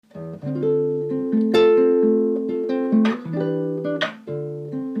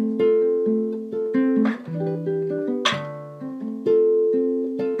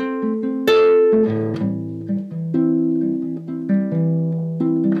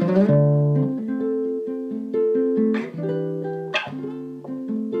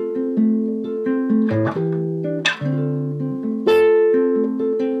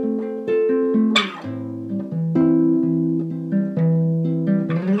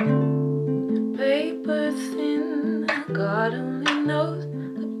Paper thin, God only knows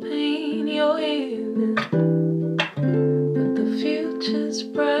the pain you're in, but the future's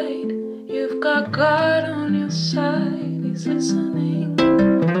bright. You've got God on your side, He's listening.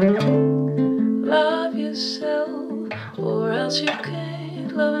 Love yourself, or else you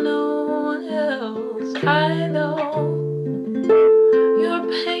can't love no one else. I know your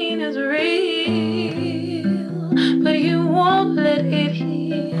pain is real, but you won't let it heal.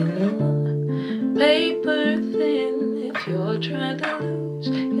 Paper thin, if you're trying to lose,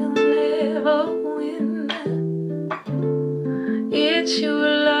 you'll never win. It's your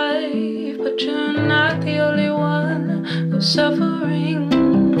life, but you're not the only one who's suffering.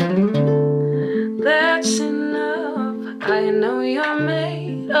 That's enough, I know you're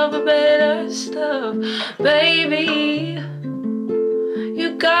made of better stuff. Baby,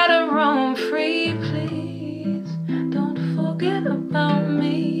 you gotta roam free, please. Don't forget about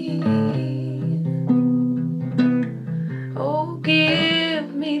me. Oh,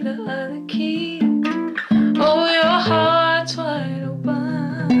 give me the other key. Oh, your heart's wide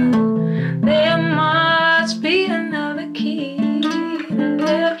open. There must be another key.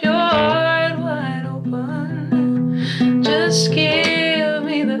 Left your heart wide open. Just give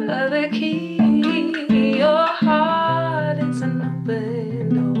me the other key. Your heart is an open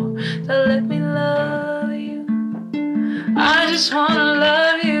door, so let me love you. I just wanna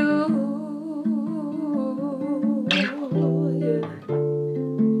love you.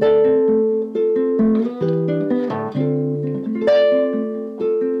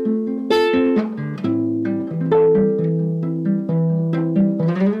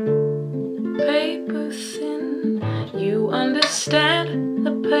 Paper thin, you understand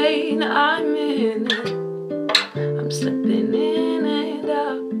the pain I'm in. I'm slipping in and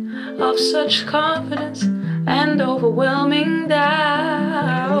out of such confidence and overwhelming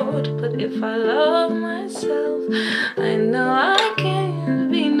doubt. But if I love myself, I know I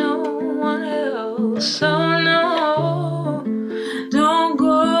can't be no one else. So no, don't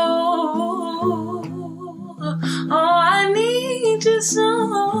go. Oh, I need you so.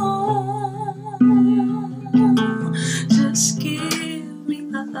 Just give me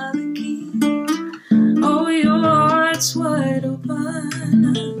the other key. Oh, your heart's wide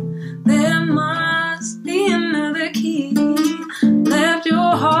open. There must be another key. Left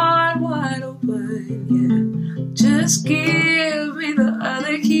your heart wide open, yeah. Just give me the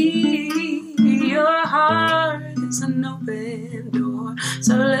other key. Your heart is an open door,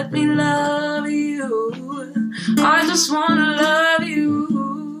 so let me love you. I just wanna love you.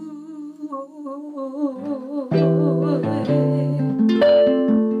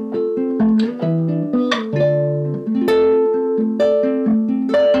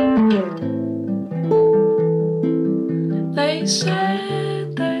 They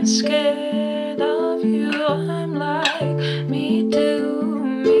said they're scared of you. I'm like, me too,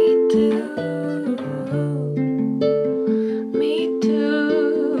 me too, me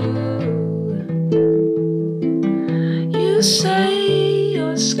too. You say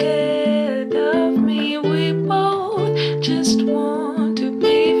you're scared of me. We both just want to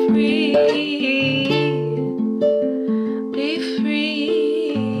be free. Be free.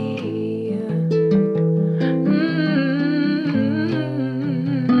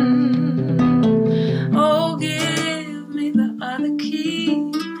 Oh, give me the other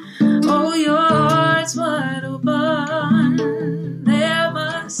key. Oh, your heart's wide open. There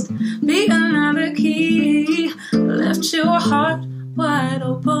must be another key. Left your heart wide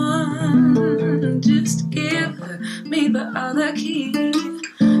open. Just give me the other key.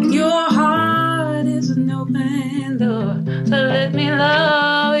 Your heart is an open door, so let me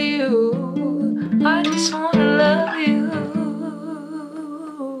love you. I just wanna love you.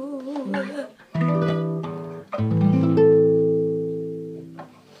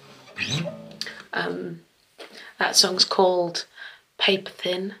 That song's called Paper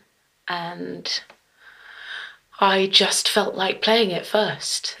Thin, and I just felt like playing it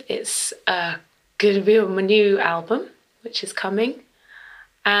first. It's going to be on my new album, which is coming,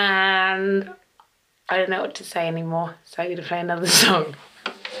 and I don't know what to say anymore, so I'm going to play another song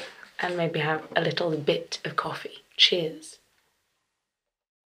and maybe have a little bit of coffee. Cheers.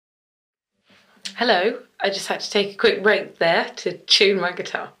 Hello, I just had to take a quick break there to tune my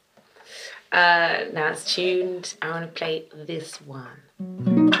guitar. Now it's tuned, I want to play this one.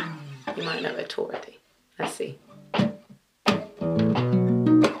 You might know it already. Let's see.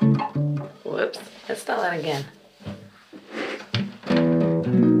 Whoops, let's start that again.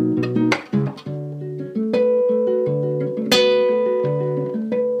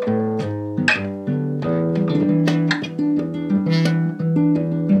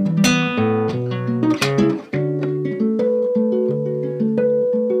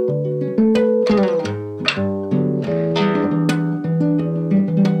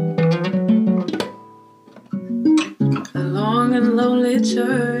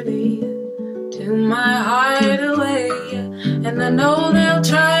 Journey to my hideaway, and I know they'll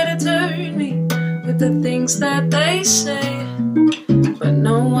try to turn me with the things that they say, but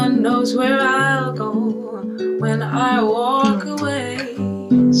no one knows where I'll go when I walk away.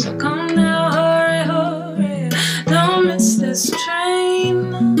 So come now, hurry, hurry, don't miss this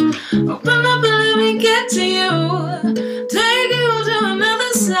train. Open up and let me get to you, take you to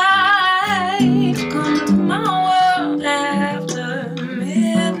another side. Come to my world after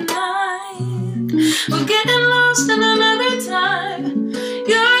midnight. We're getting lost in another time.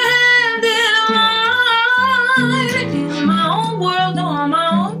 Your hand in mine, in my own world on my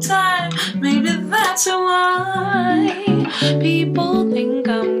own time. Maybe that's why people think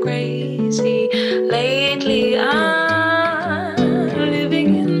I'm crazy. Lately I'm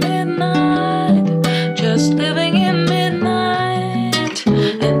living in midnight, just living in midnight.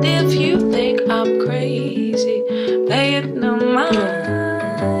 And if you think I'm crazy, pay it no mind.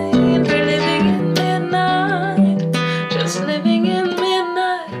 We're living in midnight, just living in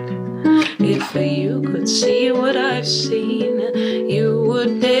midnight. If you could see what I've seen, you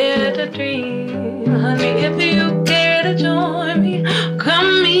would dare to dream. Honey, if you care to join me,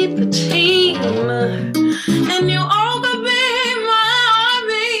 come meet the team. And you all could be my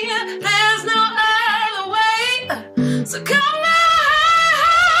army, there's no other way. So come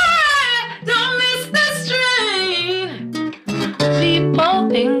on, don't miss this train. People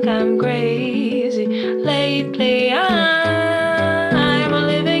think I'm crazy. Lately I'm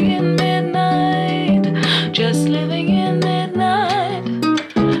living in midnight, just living in midnight.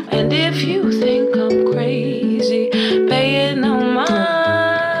 And if you think I'm crazy, pay it no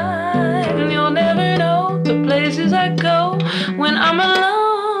mind. You'll never know the places I go when I'm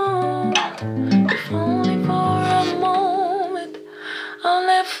alone. If only for a moment,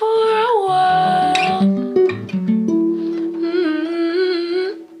 only for a while.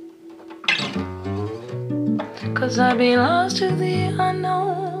 Cause I've been lost to the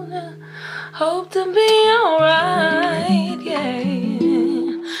unknown, hope to be alright, yeah.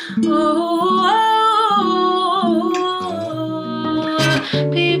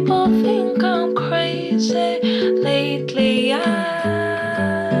 People think I'm crazy. Lately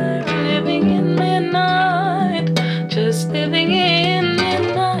I'm living in midnight, just living in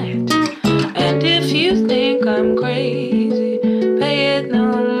midnight. And if you think I'm crazy, pay it no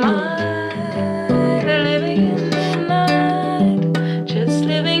mind. Living in midnight, just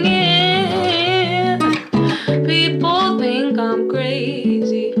living in. People think I'm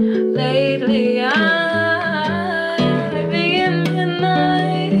crazy. Lately I'm living in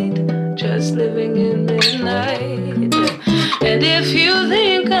midnight, just living in midnight. And if you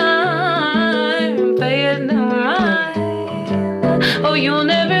think I'm paying no mind, oh, you'll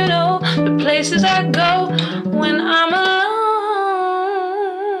never know the places I go when I'm alone.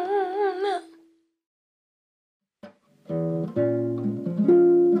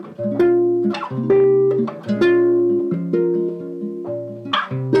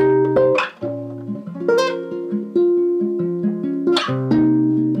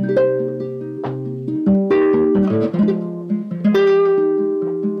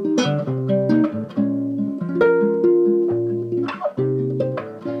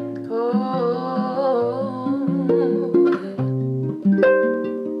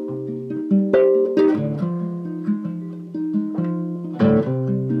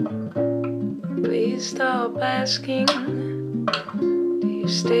 Please stop asking, do you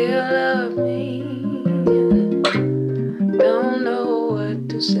still love me? Don't know what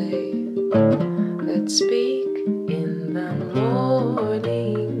to say. Let's speak in the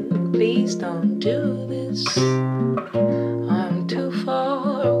morning. Please don't do this, I'm too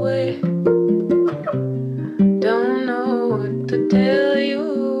far away. Don't know what to tell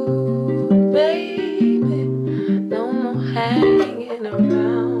you, baby. No more hanging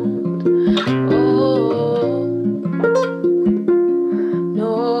around. Oh,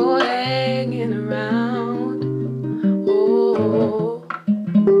 no hanging around. Oh,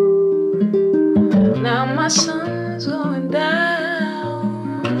 my sun's going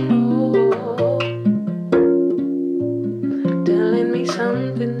down. Oh, telling me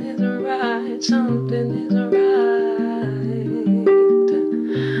something isn't right, something isn't right.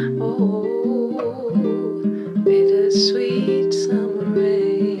 Oh, bittersweet summer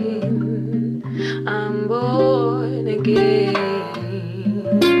rain, I'm born again.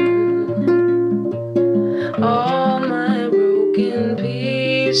 All my broken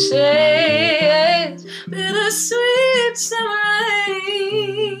pieces, bittersweet summer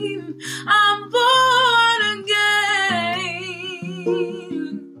rain, I'm born again.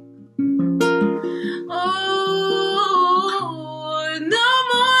 Oh, no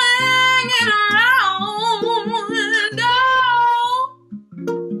more hanging around, no,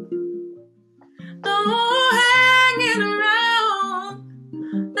 no hanging around,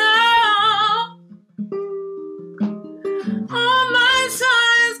 no. Oh, my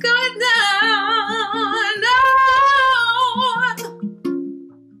sun is going down, no,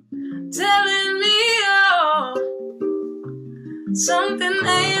 telling me, oh, something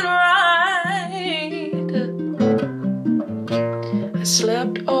ain't right. I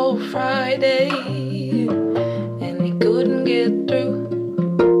slept all Friday and he couldn't get through.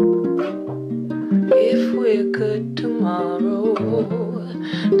 If we're good tomorrow,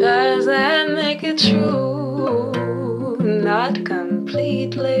 does that make it true? Not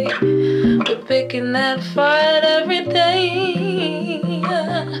completely. We're picking that fight every day.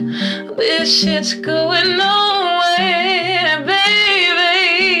 This shit's going nowhere,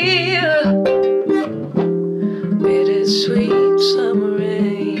 baby. Bittersweet summer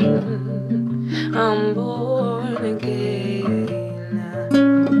rain, I'm born again.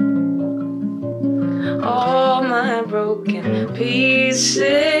 All my broken pieces,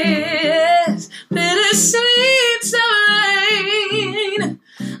 bittersweet summer rain,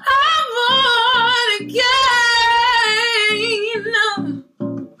 I'm born again.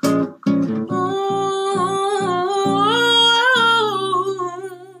 Oh,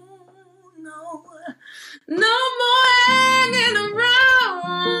 no, no more hanging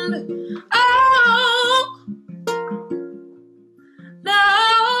around. Oh, no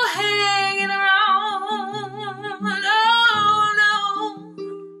hanging around. Oh, no.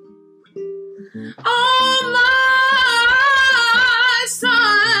 Oh, my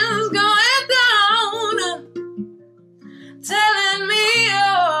sun's going down, telling me,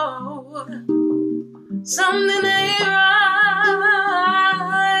 oh, something ain't right.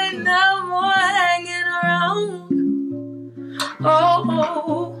 No more hanging around.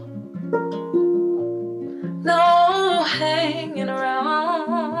 Oh, no hanging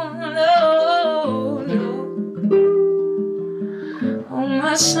around. Oh, no. Oh,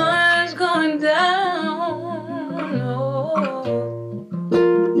 my sun's going down. Oh,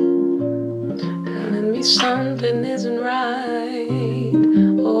 telling me something isn't right.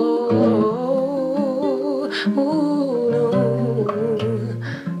 Oh, no.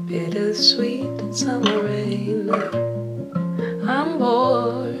 Bittersweet summer rain, I'm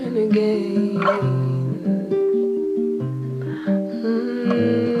born again.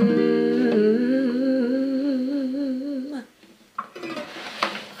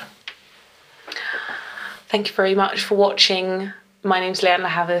 Thank you very much for watching. My name's Leanne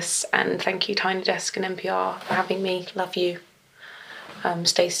Lahavas, and thank you Tiny Desk and NPR for having me. Love you.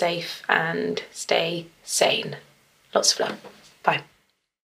 Stay safe and stay sane. Lots of love. Bye.